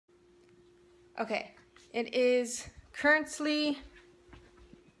Okay, it's currently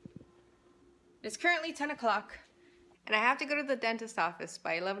 10 o'clock, and I have to go to the dentist office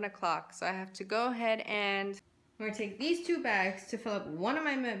by 11 o'clock, so I have to go ahead and I'm going to take these 2 bags to fill up one of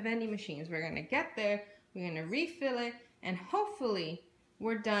my vending machines. We're going to get there, we're going to refill it, and hopefully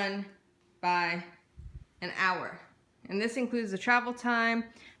we're done by an hour. And this includes the travel time,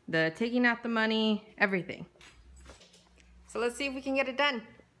 the taking out the money, everything. So let's see if we can get it done.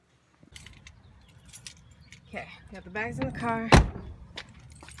 Okay, got the bags in the car.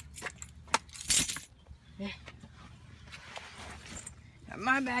 Yeah. Got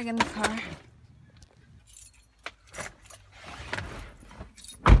my bag in the car.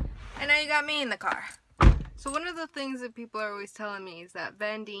 And now you got me in the car. So one of the things that people are always telling me is that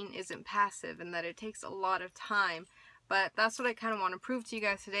vending isn't passive and that it takes a lot of time. But that's what I kind of want to prove to you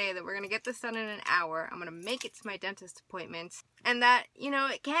guys today, that we're going to get this done in an hour. I'm going to make it to my dentist appointment. And that, you know,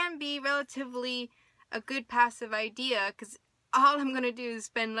 it can be relatively a good passive idea, because all I'm going to do is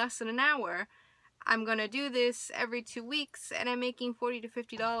spend less than an hour. I'm going to do this every 2 weeks, and I'm making $40 to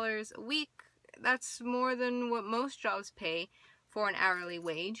 $50 a week. That's more than what most jobs pay for an hourly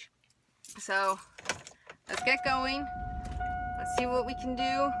wage. So let's get going. Let's see what we can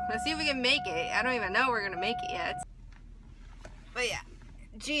do. Let's see if we can make it. I don't even know we're going to make it yet. But yeah,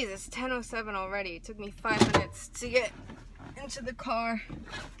 Jesus, 10:07 already. It took me 5 minutes to get into the car.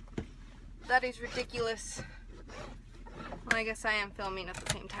 That is ridiculous. Well, I guess I am filming at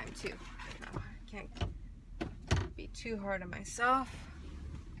the same time too. No, I can't be too hard on myself.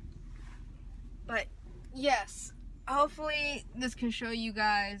 But yes, hopefully this can show you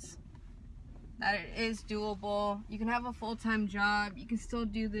guys that it is doable. You can have a full-time job. You can still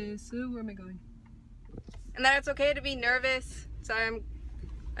do this. Ooh, where am I going? And that it's okay to be nervous. Sorry,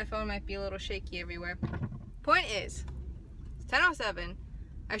 my phone might be a little shaky everywhere. Point is, it's 10:07.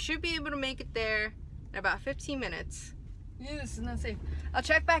 I should be able to make it there in about 15 minutes. Ew, this is not safe. I'll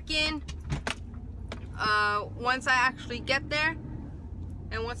check back in once I actually get there.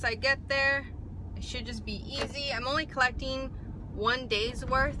 And once I get there, it should just be easy. I'm only collecting 1 day's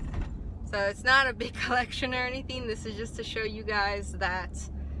worth, so it's not a big collection or anything. This is just to show you guys that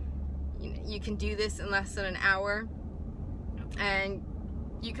you can do this in less than an hour. And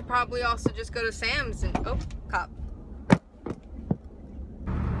you could probably also just go to Sam's and, oh, cop.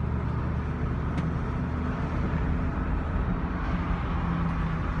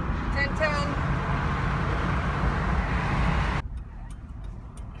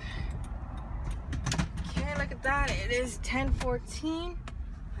 Okay, look at that. It is 10:14.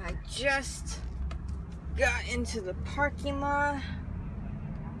 I just got into the parking lot.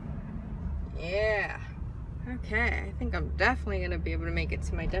 Yeah. Okay, I think I'm definitely going to be able to make it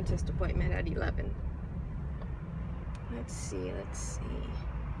to my dentist appointment at 11. Let's see.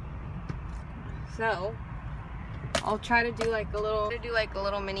 So, I'll try to do like a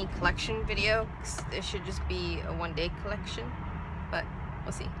little mini collection video. It should just be a 1-day collection, but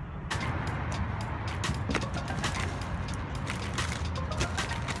we'll see.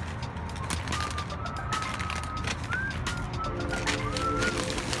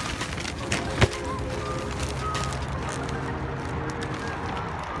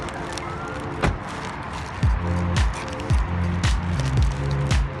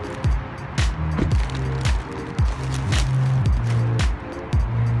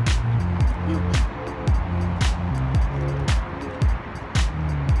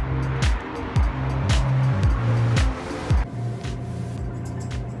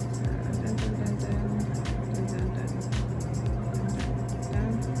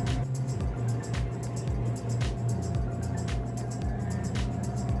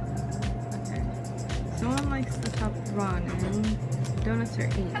 Donuts are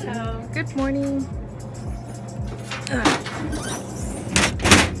 8. Hello. Good morning.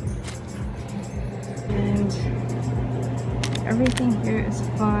 And everything here is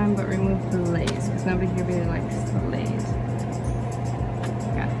fine, but remove the Lays, because nobody here really likes the Lays.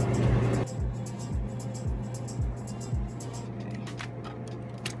 Got it.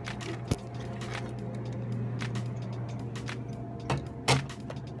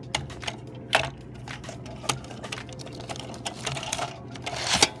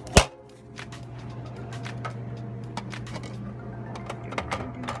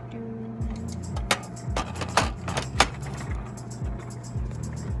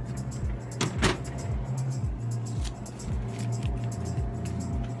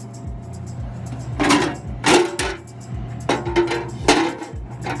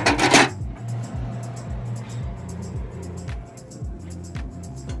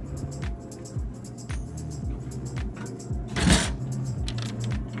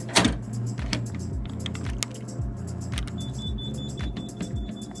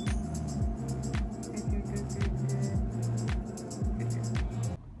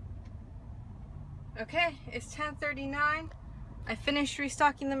 Okay, it's 10:39. I finished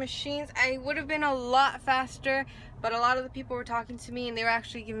restocking the machines. I would have been a lot faster, but a lot of the people were talking to me and they were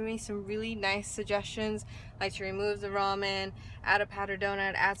actually giving me some really nice suggestions, like to remove the ramen, add a powdered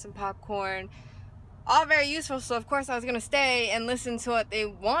donut, add some popcorn. All very useful, so of course I was gonna stay and listen to what they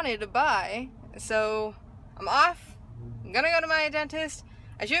wanted to buy. So I'm off. I'm gonna go to my dentist.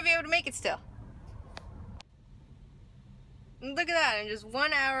 I should be able to make it still. Look at that, in just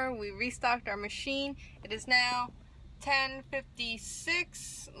 1 hour we restocked our machine. It is now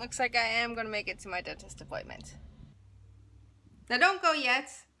 10:56. Looks like I am gonna make it to my dentist appointment. Now don't go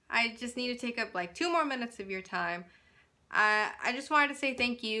yet. I just need to take up like 2 more minutes of your time. I just wanted to say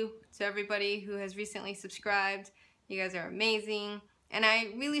thank you to everybody who has recently subscribed. You guys are amazing. And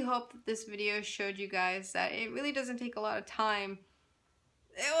I really hope that this video showed you guys that it really doesn't take a lot of time.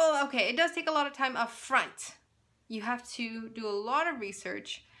 Well, okay, it does take a lot of time up front. You have to do a lot of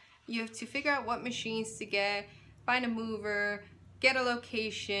research. You have to figure out what machines to get, find a mover, get a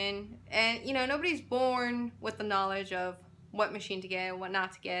location, and you know, nobody's born with the knowledge of what machine to get, what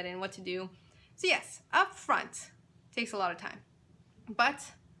not to get, and what to do. So yes, up front takes a lot of time. But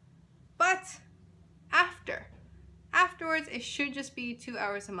afterwards, it should just be 2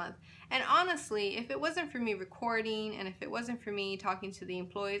 hours a month. And honestly, if it wasn't for me recording and if it wasn't for me talking to the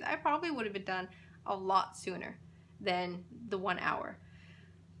employees, I probably would have been done a lot sooner than the 1 hour.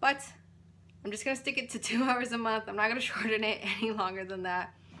 But I'm just gonna stick it to 2 hours a month. I'm not gonna shorten it any longer than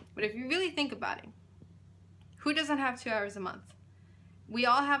that. But if you really think about it, who doesn't have 2 hours a month? We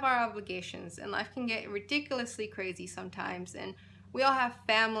all have our obligations, and life can get ridiculously crazy sometimes, and we all have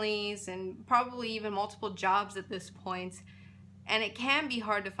families and probably even multiple jobs at this point, and it can be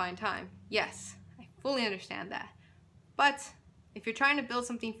hard to find time. Yes, I fully understand that. But if you're trying to build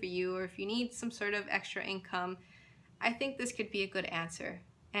something for you, or if you need some sort of extra income, I think this could be a good answer.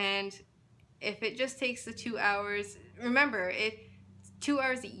 And if it just takes the 2 hours, remember, it's 2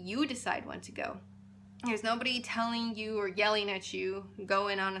 hours that you decide when to go. There's nobody telling you or yelling at you, go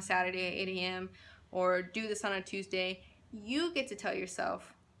in on a Saturday at 8 a.m. or do this on a Tuesday. You get to tell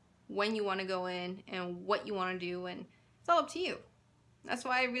yourself when you want to go in and what you want to do, and it's all up to you. That's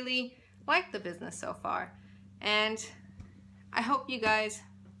why I really like the business so far. And I hope you guys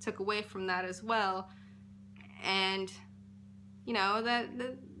took away from that as well, and you know, that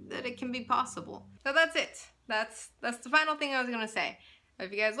it can be possible. So that's it. That's the final thing I was gonna say.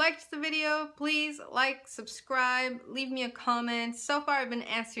 If you guys liked the video, please like, subscribe, leave me a comment. So far I've been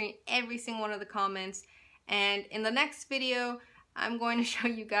answering every single one of the comments, and in the next video I'm going to show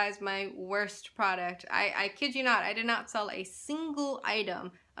you guys my worst product. I kid you not, I did not sell a single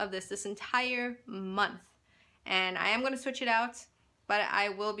item of this entire month, and I am going to switch it out, but I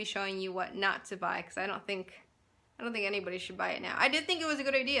will be showing you what not to buy, because I don't think anybody should buy it now. I did think it was a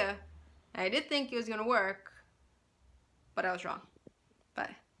good idea. I did think it was going to work, but I was wrong.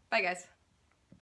 Bye guys.